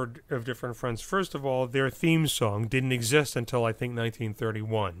a number of different fronts. First of all, their theme song didn't exist until, I think,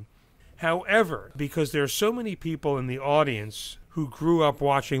 1931. However, because there are so many people in the audience who grew up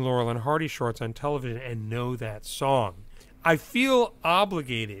watching Laurel and Hardy shorts on television and know that song, I feel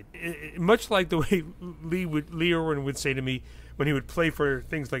obligated, much like the way Lee Irwin would say to me when he would play for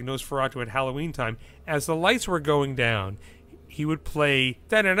things like Nosferatu at Halloween time, as the lights were going down, he would play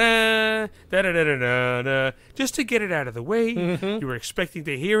da-da-da, da-da-da-da-da, just to get it out of the way. You were expecting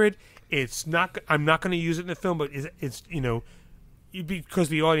to hear it. I'm not going to use it in the film, but it's because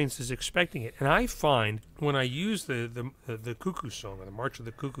the audience is expecting it. And I find when I use the Cuckoo song, or the March of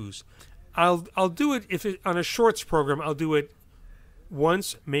the Cuckoos, I'll do it on a shorts program. I'll do it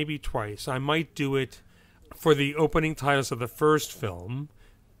once, maybe twice. I might do it for the opening titles of the first film,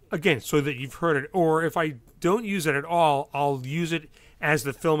 again, so that you've heard it. Or if I don't use it at all, I'll use it as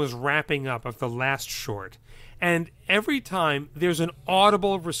the film is wrapping up of the last short. And every time there's an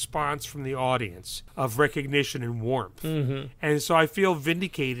audible response from the audience of recognition and warmth. And so I feel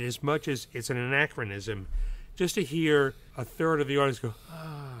vindicated, as much as it's an anachronism, just to hear a third of the audience go,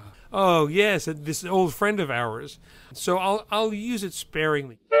 ah, oh yes, this old friend of ours. So I'll use it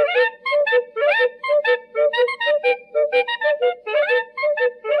sparingly.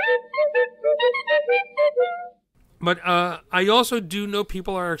 But I also do know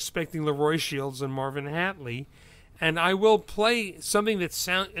people are expecting Leroy Shields and Marvin Hatley, and I will play something that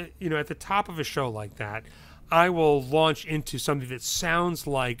at the top of a show like that, I will launch into something that sounds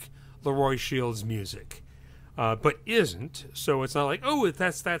like Leroy Shields' music, but isn't. So it's not like, oh,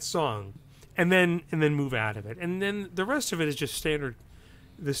 that's that song, and then move out of it, and then the rest of it is just standard.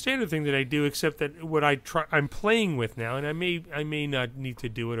 The standard thing that I do, except that what I'm playing with now, and I may not need to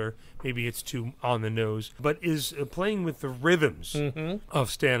do it, or maybe it's too on the nose, but is playing with the rhythms of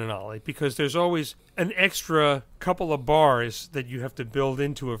Santanotte, because there's always an extra couple of bars that you have to build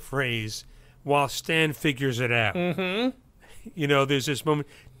into a phrase while Stan figures it out. There's this moment,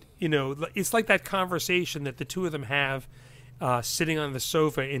 it's like that conversation that the two of them have sitting on the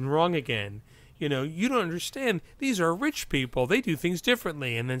sofa in Wrong Again. You don't understand. These are rich people. They do things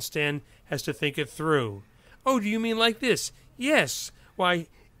differently. And then Stan has to think it through. Oh, do you mean like this? Yes. Why,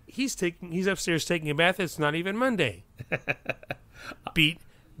 he's upstairs taking a bath. It's not even Monday. Beat.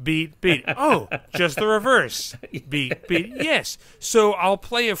 Oh, just the reverse. Beat. Yes. So I'll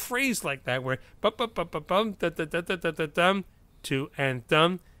play a phrase like that where bum bum bum bum bum da da da da da da dum to and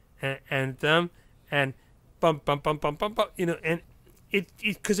dum and dum and bum bum bum bum bum bum. And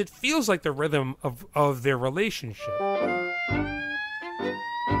because it feels like the rhythm of their relationship.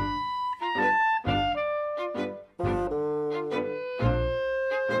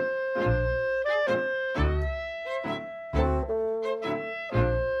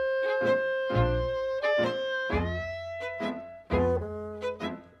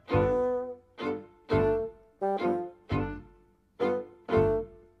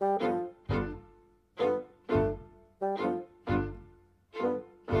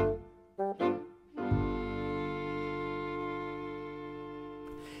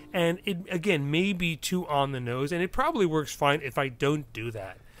 And it, again, may be too on the nose, and it probably works fine if I don't do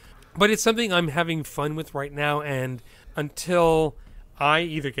that. But it's something I'm having fun with right now, and until I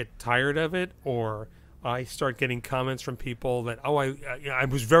either get tired of it or I start getting comments from people that, oh, I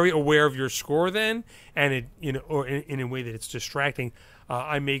was very aware of your score then, and it, or in a way that it's distracting,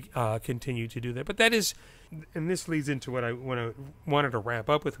 I may continue to do that. But that is, and this leads into what I wanted to wrap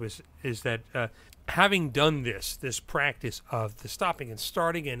up with, is that having done this practice of the stopping and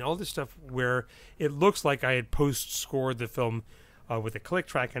starting and all this stuff where it looks like I had post-scored the film with a click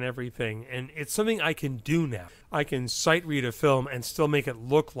track and everything, and it's something I can do now. I can sight read a film and still make it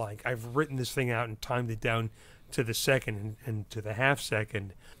look like I've written this thing out and timed it down to the second and to the half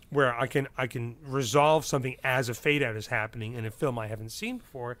second, where I can resolve something as a fade out is happening in a film I haven't seen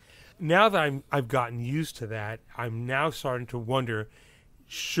before. Now that I've gotten used to that, I'm now starting to wonder,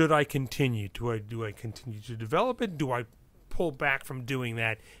 should I continue? Do I continue to develop it? Do I pull back from doing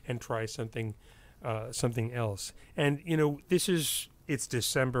that and try something else? And it's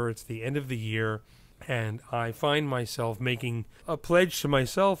December, it's the end of the year, and I find myself making a pledge to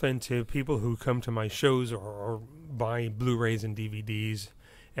myself and to people who come to my shows or buy Blu-rays and DVDs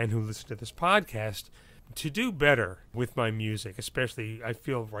and who listen to this podcast to do better with my music. Especially, I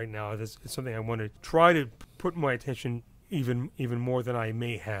feel right now it's something I want to try to put my attention even more than I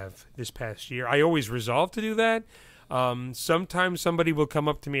may have this past year. I always resolve to do that. Sometimes somebody will come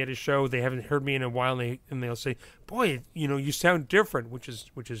up to me at a show, they haven't heard me in a while, and they'll say, boy, you sound different, which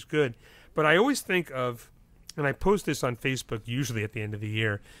is good. But I always think of, and I post this on Facebook usually at the end of the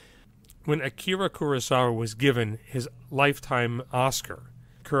year, when Akira Kurosawa was given his lifetime Oscar.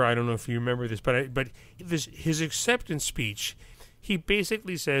 Kerr, I don't know if you remember this, but his acceptance speech, he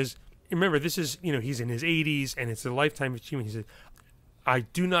basically says, remember, this is, he's in his 80s, and it's a lifetime achievement. He said, I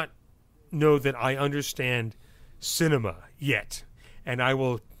do not know that I understand cinema yet, and I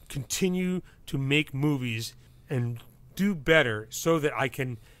will continue to make movies and do better so that I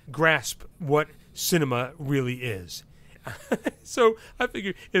can grasp what cinema really is. So I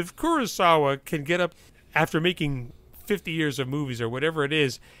figure if Kurosawa can get up after making 50 years of movies or whatever it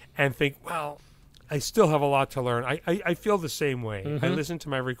is and think, well, I still have a lot to learn. I feel the same way. Mm-hmm. I listen to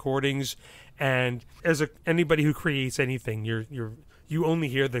my recordings, and as anybody who creates anything, you only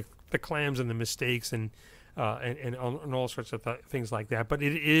hear the clams and the mistakes and all sorts of things like that. But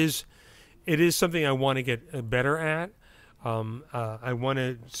it is something I want to get better at. I want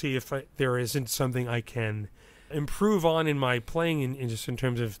to see if there isn't something I can improve on in my playing, in just in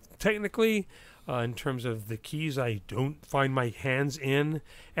terms of technically. In terms of the keys I don't find my hands in,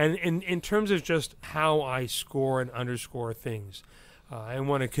 and in terms of just how I score and underscore things. I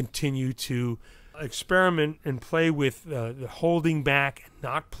want to continue to experiment and play with the holding back and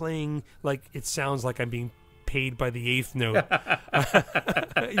not playing like it sounds like I'm being paid by the eighth note.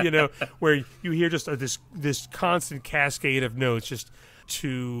 Where you hear just this constant cascade of notes just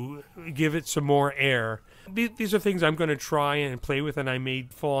to give it some more air. These are things I'm going to try and play with, and I may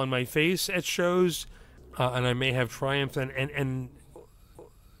fall on my face at shows, and I may have triumphed. And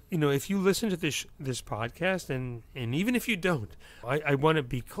if you listen to this podcast, and even if you don't, I want to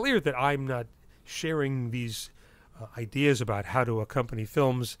be clear that I'm not sharing these ideas about how to accompany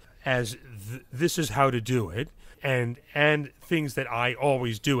films as this is how to do it, and things that I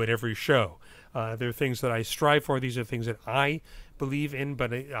always do at every show. There are things that I strive for. These are things that I believe in,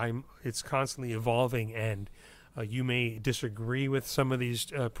 but it's constantly evolving, and you may disagree with some of these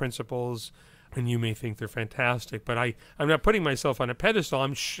principles, and you may think they're fantastic. But I'm not putting myself on a pedestal.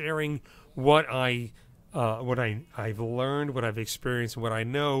 I'm sharing what I've learned, what I've experienced, and what I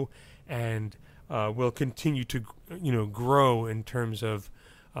know, and will continue to grow in terms of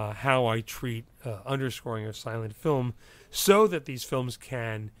how I treat underscoring of silent film, so that these films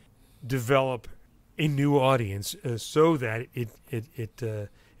can develop a new audience, so that it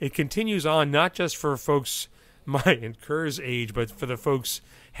continues on, not just for folks my and Kerr's age, but for the folks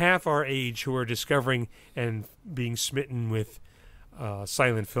half our age who are discovering and being smitten with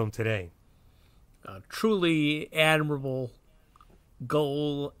silent film today. Truly admirable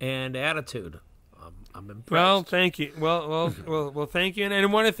goal and attitude. I'm impressed. Well, thank you. Well, thank you, and I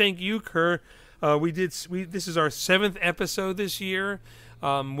want to thank you, Kerr. This is our 7th episode this year,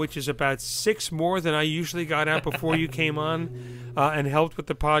 which is about 6 more than I usually got out before you came on and helped with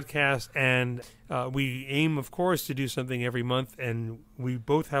the podcast. And we aim, of course, to do something every month, and we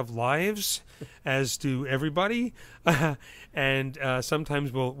both have lives, as do everybody. And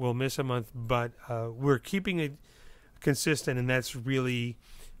sometimes we'll miss a month, but we're keeping it consistent, and that's really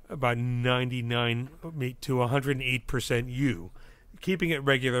about 99 to 108% you. Keeping it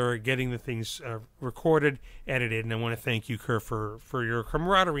regular, getting the things recorded, edited, and I want to thank you, Kerr, for your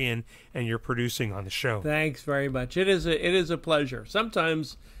camaraderie and your producing on the show. Thanks very much. It is a pleasure.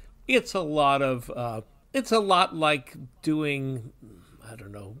 Sometimes it's a lot like doing, I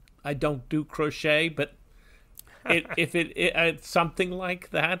don't know, I don't do crochet, but it's something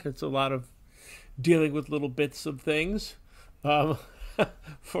like that. It's a lot of dealing with little bits of things for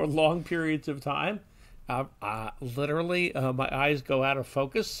long periods of time. Literally, my eyes go out of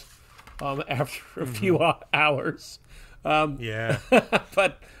focus after a few hours. But yeah.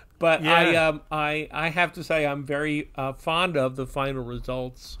 I have to say I'm very fond of the final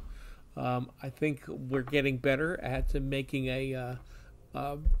results. I think we're getting better at making a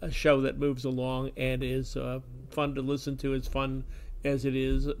show that moves along and is fun to listen to, as fun as it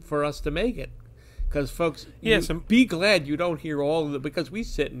is for us to make it. Because, folks, be glad you don't hear all of it, because we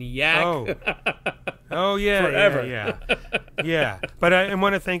sit and yak. Oh yeah, forever. Yeah. But I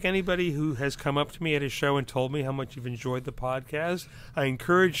want to thank anybody who has come up to me at a show and told me how much you've enjoyed the podcast. I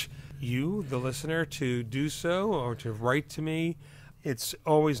encourage you, the listener, to do so or to write to me. It's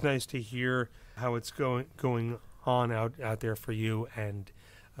always nice to hear how it's going on out there for you, and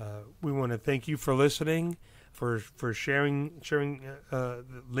we want to thank you for listening. For sharing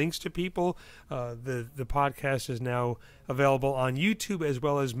links to people. The podcast is now available on YouTube as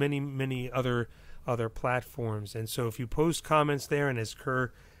well as many other platforms. And so if you post comments there, and as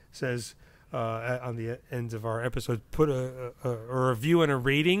Kerr says on the end of our episodes, put a review and a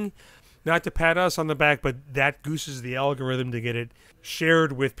rating, not to pat us on the back, but that gooses the algorithm to get it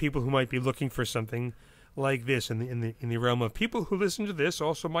shared with people who might be looking for something like this in the realm of people who listen to this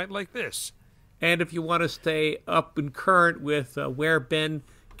also might like this. And if you want to stay up and current with where Ben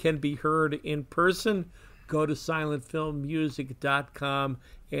can be heard in person, go to silentfilmmusic.com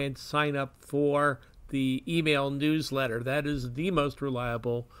and sign up for the email newsletter. That is the most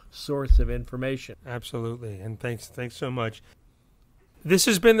reliable source of information. Absolutely. And thanks so much. This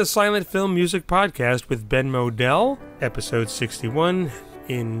has been the Silent Film Music Podcast with Ben Modell, episode 61.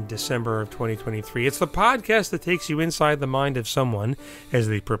 In December of 2023. It's the podcast that takes you inside the mind of someone as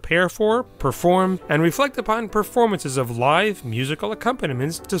they prepare for, perform, and reflect upon performances of live musical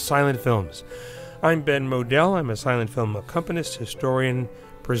accompaniments to silent films. I'm Ben Modell. I'm a silent film accompanist, historian,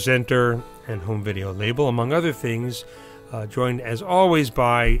 presenter, and home video label, among other things, joined as always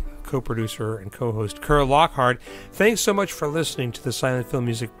by co-producer and co-host Kerr Lockhart. Thanks so much for listening to the Silent Film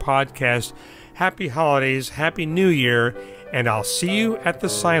Music Podcast. Happy holidays, Happy New Year, and I'll see you at the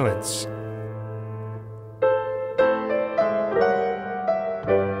Silence.